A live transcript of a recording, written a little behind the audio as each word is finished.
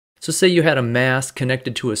So say you had a mass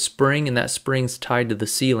connected to a spring and that spring's tied to the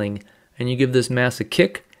ceiling, and you give this mass a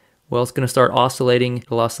kick, well, it's going to start oscillating.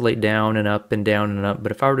 It'll oscillate down and up and down and up.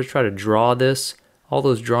 But if I were to try to draw this, all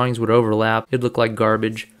those drawings would overlap. It'd look like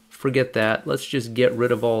garbage. Forget that. Let's just get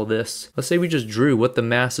rid of all this. Let's say we just drew what the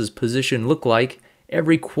mass's position looked like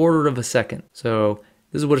every quarter of a second. So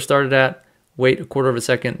this is what it started at. Wait a quarter of a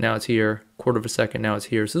second, now it's here. Quarter of a second, now it's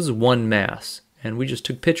here. So this is one mass. And we just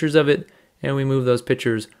took pictures of it and we moved those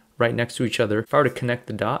pictures right next to each other. If I were to connect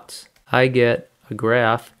the dots, I get a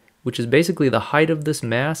graph which is basically the height of this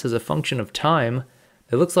mass as a function of time.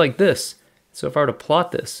 It looks like this. So if I were to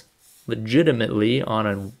plot this legitimately on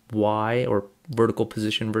a y or vertical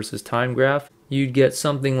position versus time graph, you'd get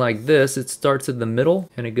something like this. It starts at the middle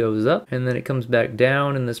and it goes up and then it comes back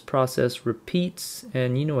down, and this process repeats.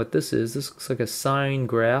 And you know what this is. This looks like a sine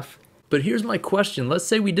graph. But here's my question. Let's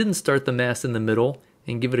say we didn't start the mass in the middle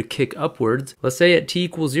and give it a kick upwards. Let's say at t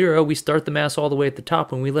equals 0, we start the mass all the way at the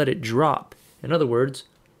top and we let it drop. In other words,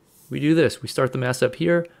 we do this. We start the mass up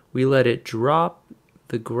here, we let it drop.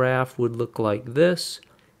 The graph would look like this.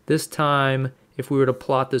 This time, if we were to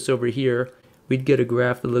plot this over here, we'd get a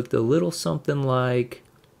graph that looked a little something like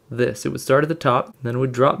this. It would start at the top, then it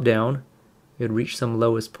would drop down. It would reach some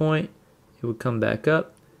lowest point. It would come back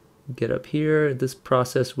up, get up here. This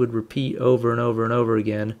process would repeat over and over and over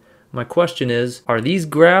again. My question is, are these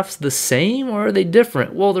graphs the same or are they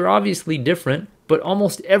different? Well, they're obviously different, but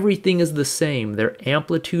almost everything is the same. Their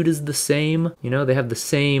amplitude is the same. You know, they have the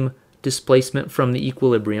same displacement from the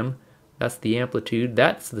equilibrium. That's the amplitude.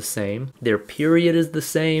 That's the same. Their period is the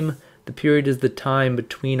same. The period is the time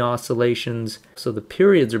between oscillations. So the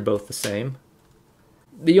periods are both the same.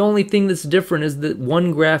 The only thing that's different is that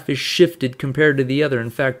one graph is shifted compared to the other.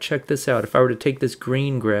 In fact, check this out. If I were to take this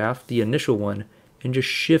green graph, the initial one, and just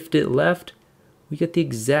shift it left, we get the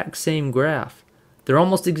exact same graph. They're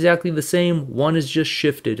almost exactly the same. One is just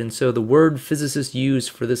shifted. And so the word physicists use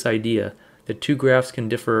for this idea that two graphs can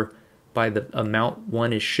differ by the amount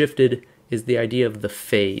one is shifted is the idea of the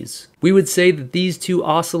phase. We would say that these two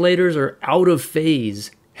oscillators are out of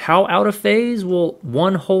phase. How out of phase? Well,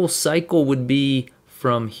 one whole cycle would be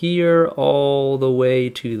from here all the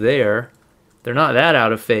way to there. They're not that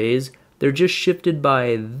out of phase. They're just shifted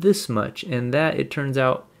by this much, and that, it turns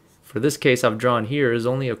out, for this case I've drawn here, is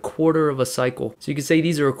only a quarter of a cycle. So you could say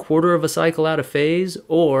these are a quarter of a cycle out of phase,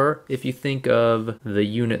 or if you think of the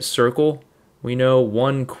unit circle, we know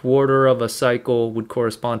 1/4 of a cycle would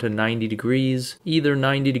correspond to 90 degrees, either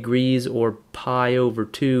 90 degrees or pi over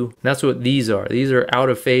 2. That's what these are. These are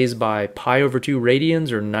out of phase by pi over 2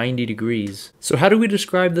 radians or 90 degrees. So how do we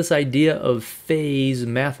describe this idea of phase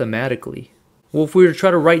mathematically? Well, if we were to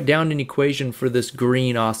try to write down an equation for this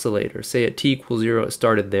green oscillator, say at t equals 0 it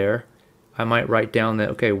started there, I might write down that,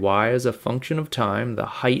 okay, y is a function of time, the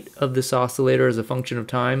height of this oscillator as a function of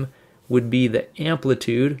time would be the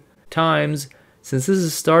amplitude times, since this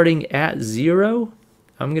is starting at 0,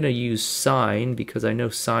 I'm going to use sine because I know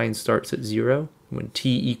sine starts at 0 when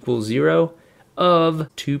t equals 0, of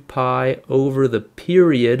 2 pi over the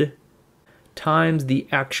period times the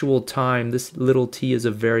actual time. This little t is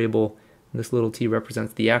a variable. This little t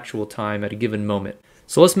represents the actual time at a given moment.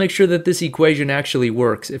 So let's make sure that this equation actually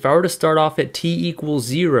works. If I were to start off at t equals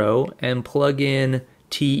 0 and plug in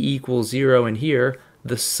t equals 0 in here,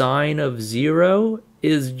 the sine of 0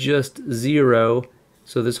 is just 0.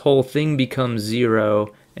 So this whole thing becomes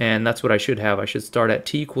 0, and that's what I should have. I should start at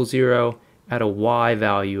t equals 0 at a y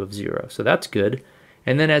value of 0. So that's good.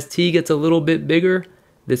 And then as t gets a little bit bigger,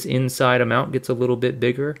 this inside amount gets a little bit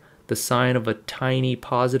bigger. The sign of a tiny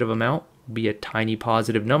positive amount be a tiny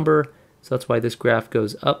positive number, so that's why this graph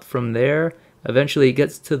goes up from there. Eventually it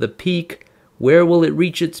gets to the peak. Where will it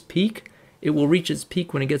reach its peak? It will reach its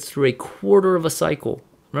peak when it gets through a quarter of a cycle.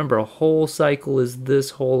 Remember, a whole cycle is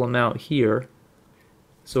this whole amount here.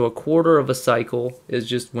 So a quarter of a cycle is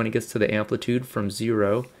just when it gets to the amplitude from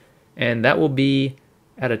 0, and that will be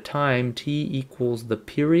at a time t equals the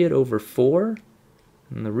period over 4.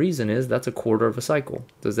 And the reason is that's a quarter of a cycle.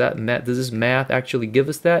 Does this math actually give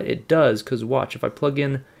us that? It does, because watch, if I plug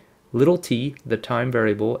in little t, the time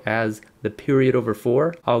variable, as the period over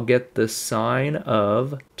 4, I'll get the sine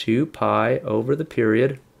of 2 pi over the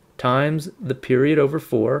period times the period over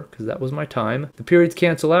 4, because that was my time. The periods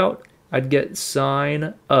cancel out. I'd get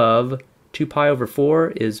sine of 2 pi over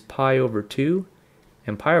 4 is pi over 2,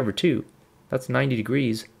 and pi over 2, that's 90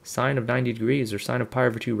 degrees. Sine of 90 degrees, or sine of pi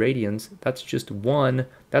over 2 radians, that's just 1.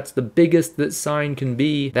 That's the biggest that sine can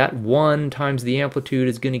be. That 1 times the amplitude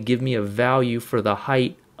is going to give me a value for the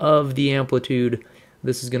height of the amplitude.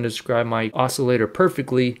 This is going to describe my oscillator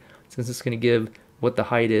perfectly, since it's going to give what the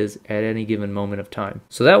height is at any given moment of time.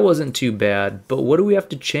 So that wasn't too bad, but what do we have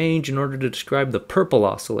to change in order to describe the purple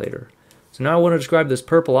oscillator? So now I want to describe this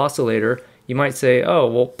purple oscillator. You might say, oh,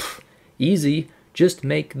 well, easy, just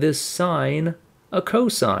make this sine a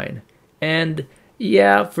cosine. And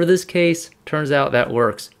yeah, for this case, turns out that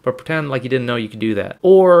works, but pretend like you didn't know you could do that.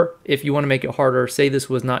 Or if you want to make it harder, say this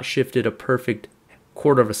was not shifted a perfect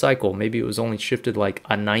quarter of a cycle, maybe it was only shifted like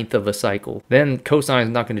a ninth of a cycle, then cosine is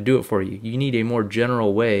not going to do it for you. You need a more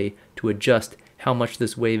general way to adjust how much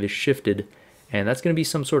this wave is shifted, and that's going to be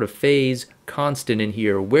some sort of phase constant in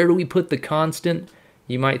here. Where do we put the constant?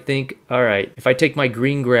 You might think, all right, if I take my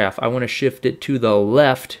green graph, I want to shift it to the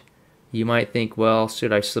left. You might think, well,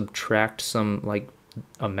 should I subtract some like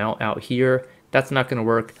amount out here? That's not going to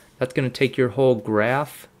work. That's going to take your whole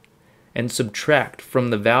graph and subtract from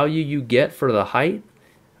the value you get for the height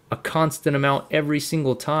a constant amount every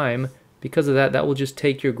single time. Because of that, that will just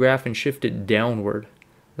take your graph and shift it downward.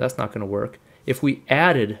 That's not going to work. If we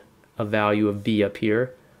added a value of b up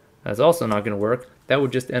here, that's also not going to work. That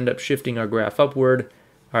would just end up shifting our graph upward.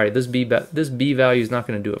 All right, this b value is not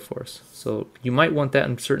going to do it for us. So you might want that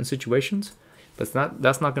in certain situations, but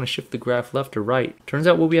that's not going to shift the graph left or right. Turns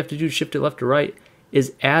out what we have to do to shift it left or right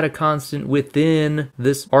is add a constant within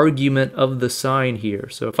this argument of the sine here.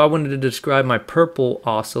 So if I wanted to describe my purple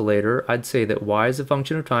oscillator, I'd say that y as a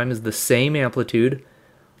function of time is the same amplitude.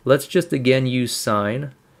 Let's just again use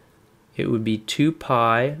sine. It would be 2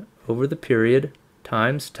 pi over the period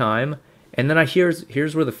times time. And then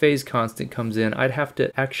here's where the phase constant comes in. I'd have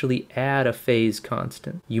to actually add a phase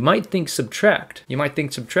constant. You might think subtract. You might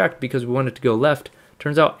think subtract because we want it to go left.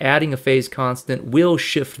 Turns out adding a phase constant will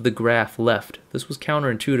shift the graph left. This was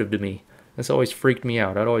counterintuitive to me. This always freaked me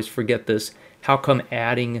out. I'd always forget this. How come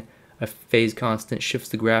adding a phase constant shifts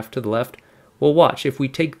the graph to the left? Well, watch. If we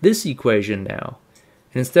take this equation now,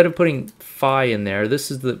 and instead of putting phi in there, this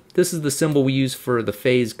is the symbol we use for the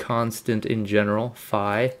phase constant in general,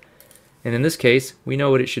 phi. And in this case, we know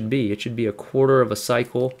what it should be. It should be a quarter of a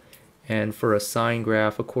cycle, and for a sine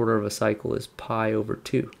graph, a quarter of a cycle is pi over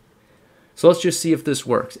 2. So let's just see if this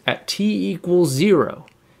works. At t equals 0,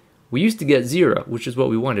 we used to get 0, which is what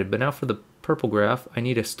we wanted, but now for the purple graph, I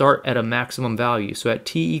need to start at a maximum value. So at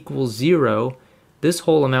t equals 0, this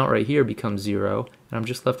whole amount right here becomes 0, and I'm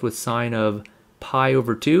just left with sine of pi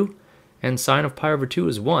over 2, and sine of pi over 2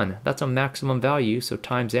 is 1. That's a maximum value, so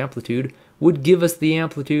times amplitude would give us the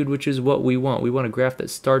amplitude, which is what we want. We want a graph that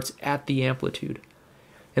starts at the amplitude.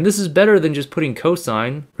 And this is better than just putting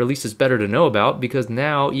cosine, or at least it's better to know about, because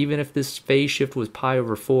now even if this phase shift was pi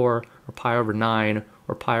over 4, or pi over 9,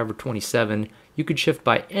 or pi over 27, you could shift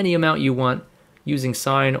by any amount you want using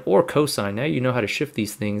sine or cosine. Now you know how to shift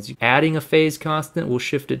these things. Adding a phase constant will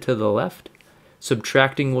shift it to the left,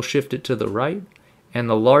 subtracting will shift it to the right, and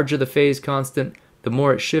the larger the phase constant, the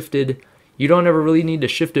more it's shifted. You don't ever really need to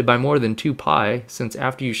shift it by more than 2 pi, since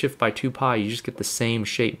after you shift by 2 pi, you just get the same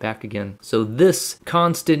shape back again. So this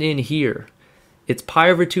constant in here, it's pi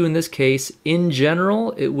over 2 in this case. In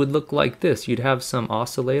general, it would look like this. You'd have some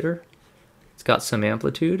oscillator. It's got some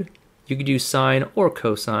amplitude. You could use sine or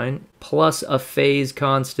cosine, plus a phase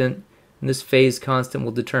constant. And this phase constant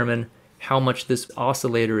will determine how much this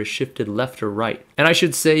oscillator is shifted left or right. And I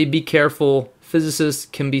should say, be careful. Physicists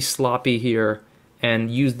can be sloppy here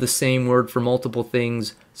and use the same word for multiple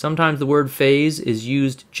things. Sometimes the word phase is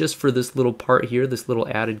used just for this little part here, this little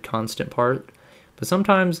added constant part. But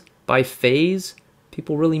sometimes by phase,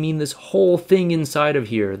 people really mean this whole thing inside of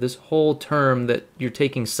here, this whole term that you're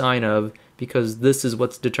taking sine of, because this is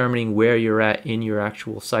what's determining where you're at in your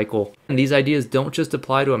actual cycle. And these ideas don't just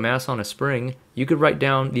apply to a mass on a spring. You could write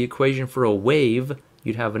down the equation for a wave.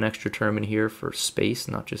 You'd have an extra term in here for space,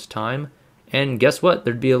 not just time. And guess what?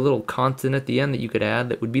 There'd be a little constant at the end that you could add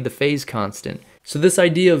that would be the phase constant. So this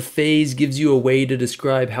idea of phase gives you a way to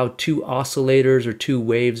describe how two oscillators or two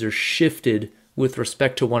waves are shifted with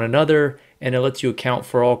respect to one another, and it lets you account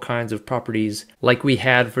for all kinds of properties like we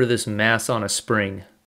had for this mass on a spring.